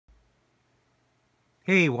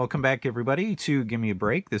Hey, welcome back everybody to Give Me a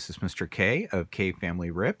Break. This is Mr. K of K Family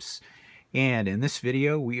Rips. And in this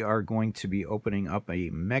video, we are going to be opening up a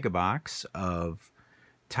mega box of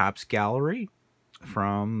Topps Gallery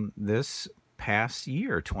from this past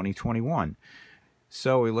year, 2021.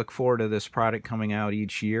 So we look forward to this product coming out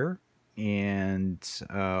each year, and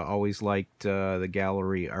always liked the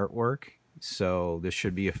gallery artwork. So this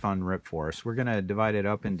should be a fun rip for us. We're going to divide it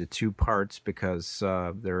up into two parts because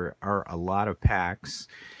there are a lot of packs,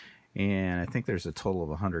 and I think there's a total of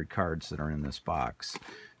 100 cards that are in this box.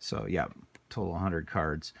 So yeah, total 100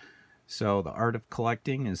 cards. So the art of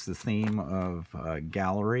collecting is the theme of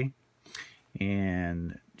gallery,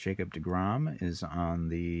 and Jacob deGrom is on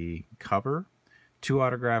the cover. 2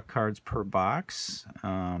 autograph cards per box.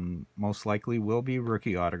 Most likely will be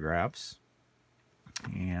rookie autographs.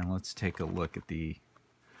 And let's take a look at the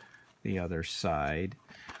other side.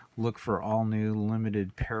 Look for all new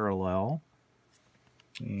limited parallel.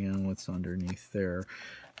 And what's underneath there?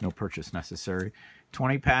 No purchase necessary.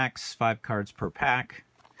 20 packs, 5 cards per pack.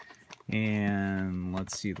 And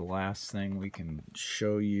let's see, the last thing we can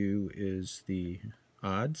show you is the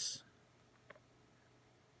odds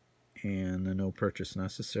and the no purchase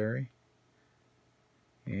necessary.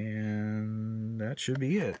 And that should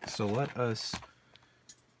be it. So let us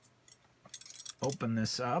open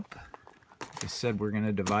this up. Like I said, we're going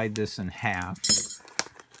to divide this in half.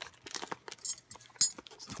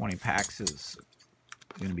 20 packs is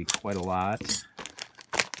going to be quite a lot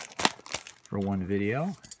for one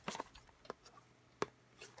video.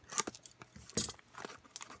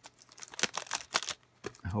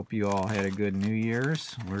 I hope you all had a good New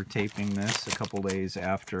Year's. We're taping this a couple days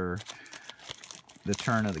after the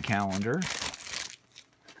turn of the calendar.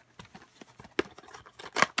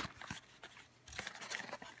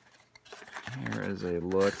 Here is a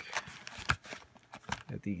look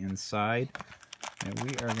at the inside, and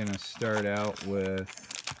we are going to start out with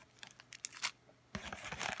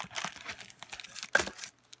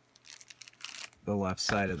the left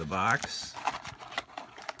side of the box.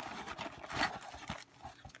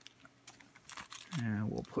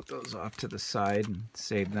 And we'll put those off to the side and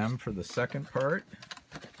save them for the second part.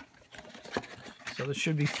 So this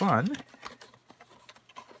should be fun.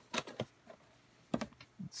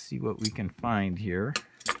 Let's see what we can find here.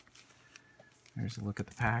 There's a look at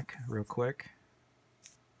the pack real quick.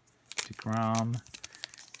 deGrom,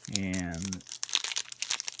 and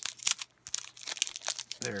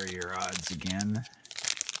there are your odds again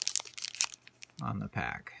on the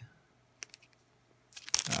pack.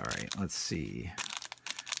 All right, let's see.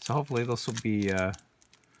 So hopefully this will be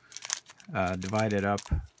divided up,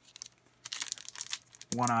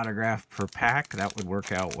 1 autograph per pack. That would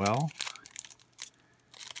work out well.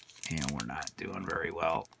 And we're not doing very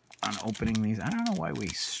well on opening these. I don't know why we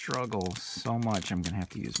struggle so much. I'm going to have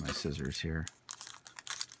to use my scissors here.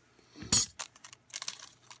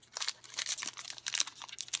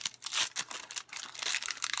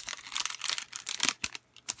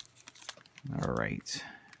 All right.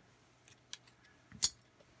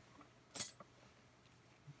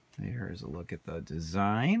 There's a look at the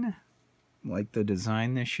design. Like the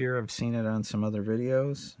design this year. I've seen it on some other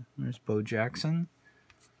videos. There's Bo Jackson.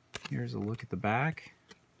 Here's a look at the back.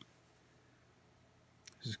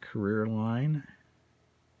 This is career line.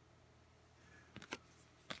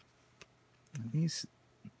 This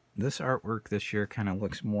artwork this year kind of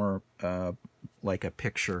looks more like a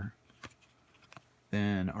picture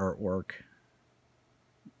than artwork.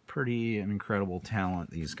 Pretty incredible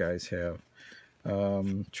talent these guys have.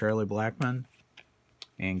 Charlie Blackmon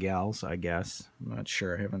and gals, I guess. I'm not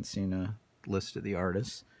sure. I haven't seen a list of the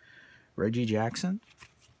artists. Reggie Jackson.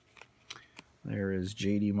 There is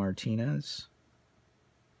JD Martinez.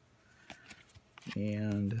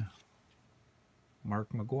 And Mark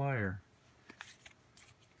McGwire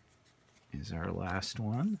is our last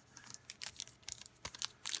one.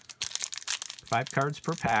 5 cards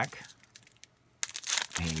per pack.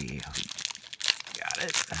 Hey, got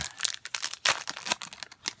it.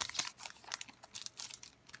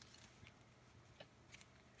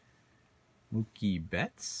 Mookie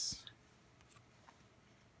Betts.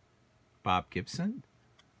 Bob Gibson.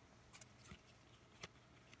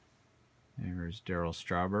 There's Darryl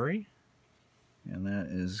Strawberry. And that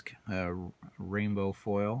is a rainbow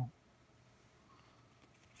foil.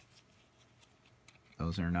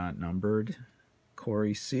 Those are not numbered.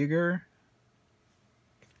 Corey Seager.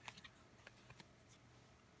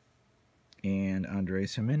 And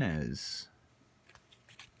Andres Jimenez.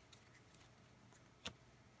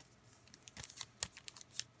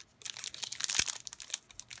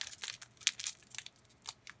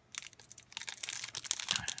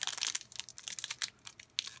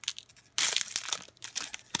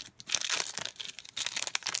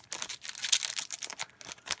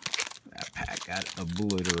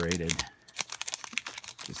 obliterated.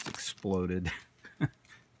 Just exploded.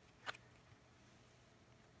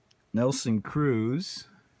 Nelson Cruz.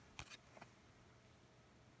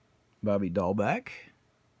 Bobby Dahlbeck.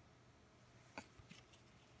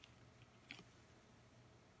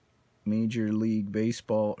 Major League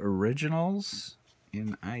Baseball Originals.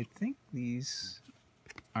 And I think these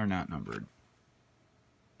are not numbered.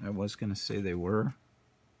 I was going to say they were,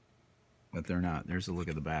 but they're not. There's a look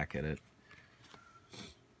at the back at it.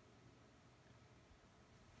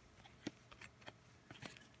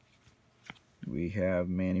 We have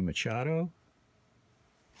Manny Machado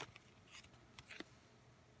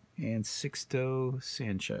and Sixto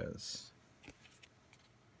Sanchez.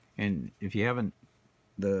 And if you haven't,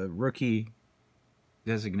 the rookie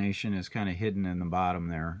designation is kind of hidden in the bottom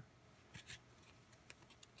there.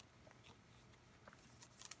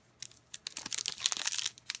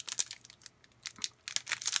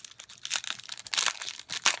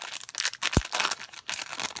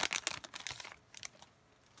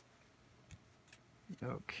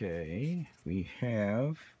 Okay, we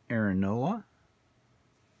have Aaron Nola,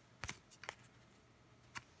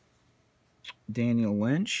 Daniel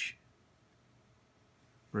Lynch,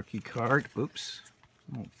 rookie card. Oops,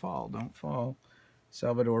 don't fall, don't fall.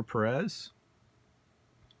 Salvador Perez,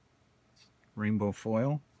 rainbow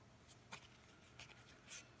foil.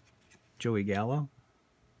 Joey Gallo,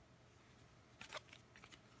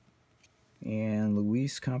 and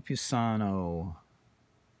Luis Campusano.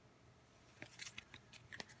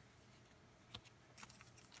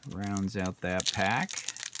 Rounds out that pack.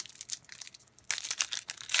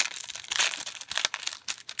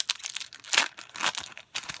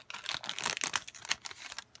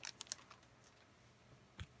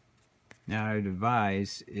 Now I'd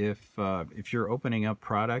advise if you're opening up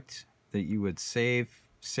product that you would save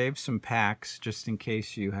some packs just in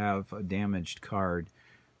case you have a damaged card,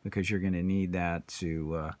 because you're going to need that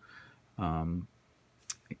to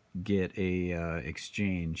get a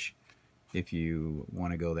exchange. If you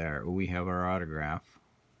want to go there. We have our autograph.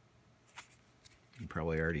 You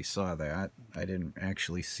probably already saw that. I didn't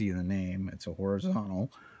actually see the name. It's a horizontal.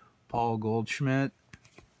 Paul Goldschmidt.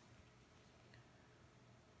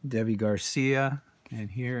 Debbie Garcia.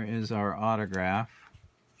 And here is our autograph.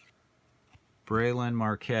 Braylon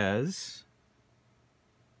Marquez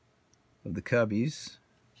of the Cubbies.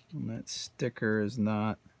 And that sticker is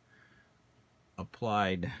not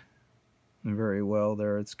applied very well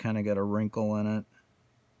there. It's kind of got a wrinkle in it.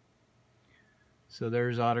 So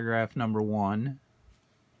there's autograph number 1.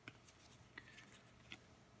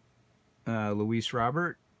 Luis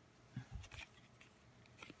Robert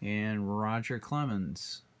and Roger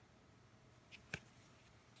Clemens.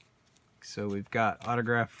 So we've got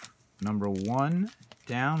autograph number 1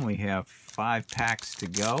 down. We have 5 packs to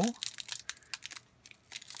go.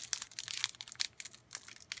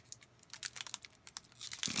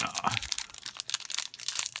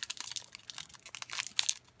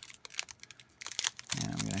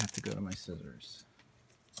 Go to my scissors.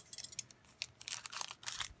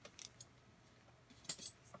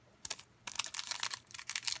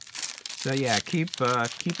 So yeah, keep a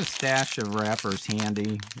stash of wrappers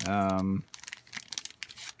handy,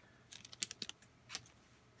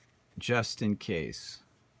 just in case.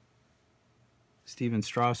 Steven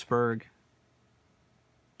Strasburg,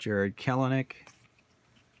 Jared Kelenic.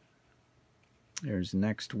 There's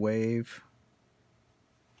Next Wave,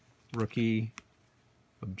 rookie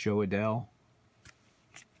of Joe Adell.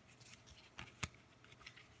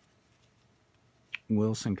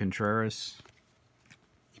 Wilson Contreras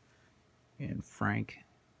and Frank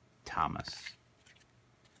Thomas.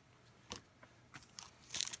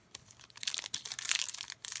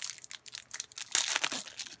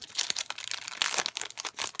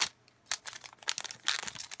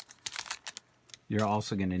 You're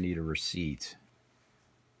also going to need a receipt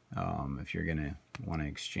if you're going to want to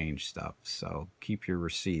exchange stuff. So keep your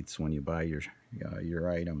receipts when you buy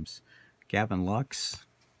your items. Gavin Lux,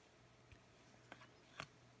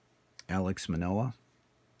 Alek Manoah,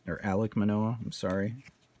 I'm sorry.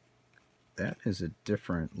 That is a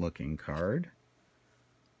different looking card.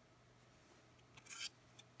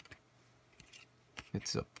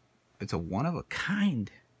 It's a one of a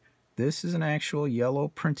kind. This is an actual yellow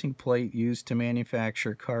printing plate used to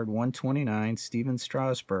manufacture card 129, Steven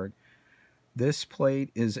Strasburg. This plate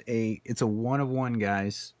is it's a one of one,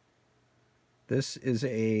 guys. This is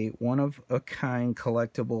a one of a kind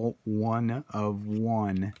collectible one of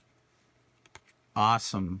one.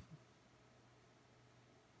 Awesome.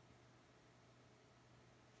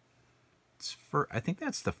 I think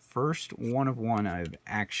that's the first one of one I've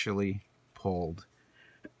actually pulled.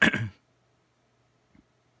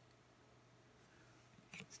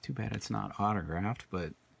 Too bad it's not autographed,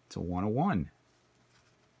 but it's a 1/1.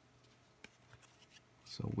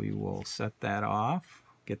 So we will set that off,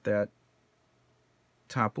 get that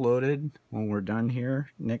top loaded when we're done here.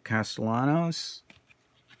 Nick Castellanos,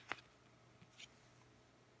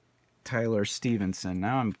 Tyler Stevenson.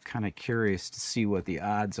 Now I'm kind of curious to see what the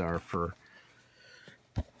odds are for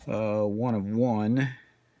 1/1.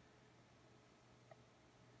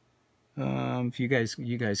 If you guys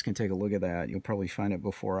can take a look at that, you'll probably find it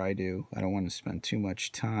before I do. I don't want to spend too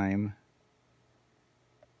much time.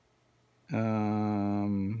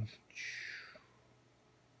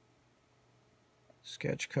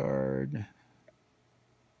 Sketch card.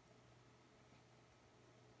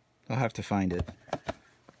 I'll have to find it.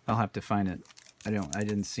 I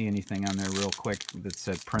didn't see anything on there real quick that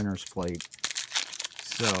said printer's plate.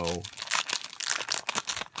 So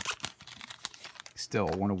still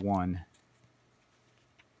 1/1.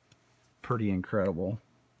 Pretty incredible.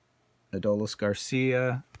 Adolis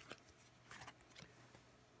Garcia,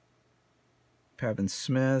 Pavin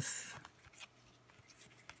Smith.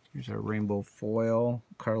 Here's our rainbow foil.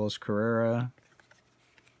 Carlos Carrera,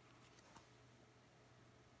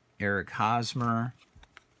 Eric Hosmer,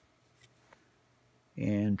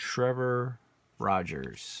 and Trevor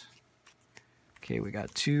Rogers. Okay, we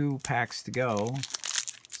got 2 packs to go.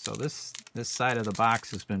 So this side of the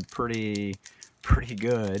box has been pretty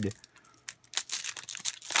good.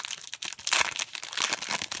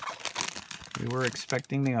 We were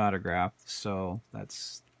expecting the autograph, so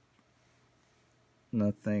that's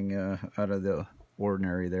nothing out of the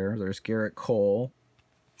ordinary there. There's Garrett Cole.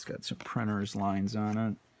 It's got some printer's lines on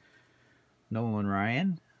it. Nolan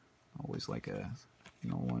Ryan. Always like a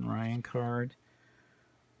Nolan Ryan card.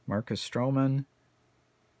 Marcus Stroman.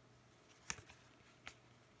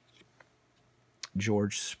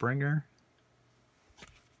 George Springer.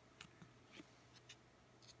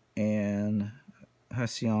 And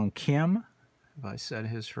Ha-Seong Kim, if I said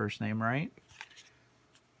his first name right.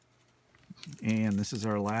 And this is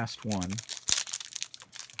our last one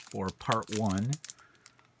for part 1.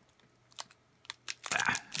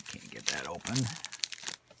 I can't get that open.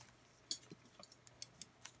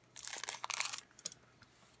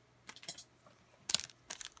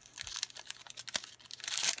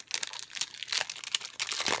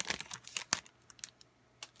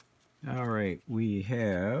 All right, we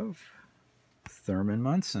have Thurman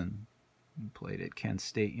Munson. He played at Kent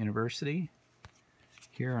State University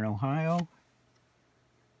here in Ohio.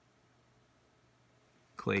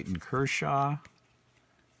 Clayton Kershaw.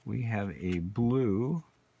 We have a blue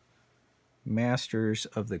Masters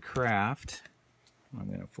of the Craft. I'm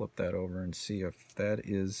going to flip that over and see if that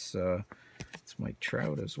is, it's Mike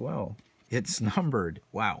Trout as well. It's numbered.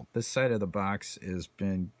 Wow, this side of the box has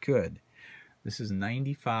been good. This is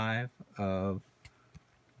 95 of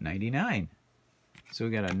 99. So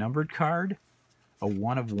we got a numbered card, a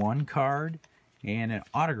 1/1 card, and an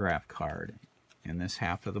autograph card in this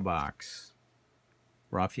half of the box.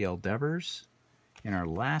 Rafael Devers. And our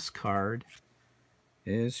last card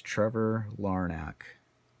is Trevor Larnach.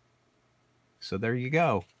 So there you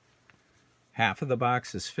go. Half of the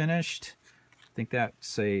box is finished. I think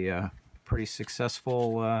that's a pretty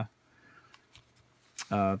successful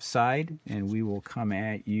side, and we will come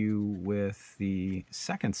at you with the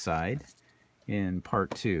second side in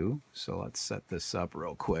part 2. So let's set this up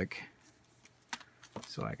real quick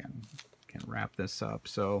so I can wrap this up.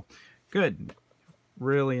 So good,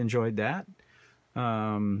 really enjoyed that.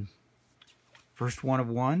 First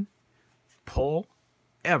 1/1 pull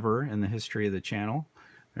ever in the history of the channel,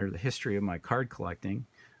 or the history of my card collecting.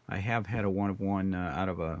 I have had a 1/1 out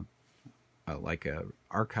of a like a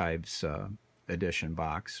archives edition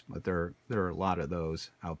box, but there are a lot of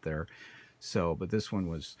those out there. So, but this one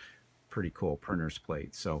was pretty cool, printer's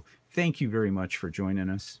plate. So thank you very much for joining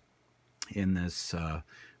us in this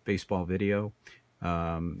baseball video.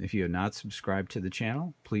 If you have not subscribed to the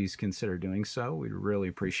channel, please consider doing so. We'd really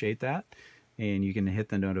appreciate that. And you can hit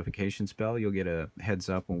the notifications bell. You'll get a heads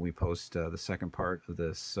up when we post the second part of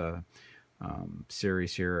this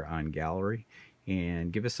series here on Gallery.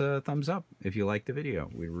 And give us a thumbs up if you like the video.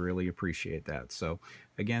 We really appreciate that. So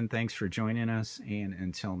again, thanks for joining us, and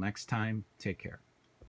until next time, take care.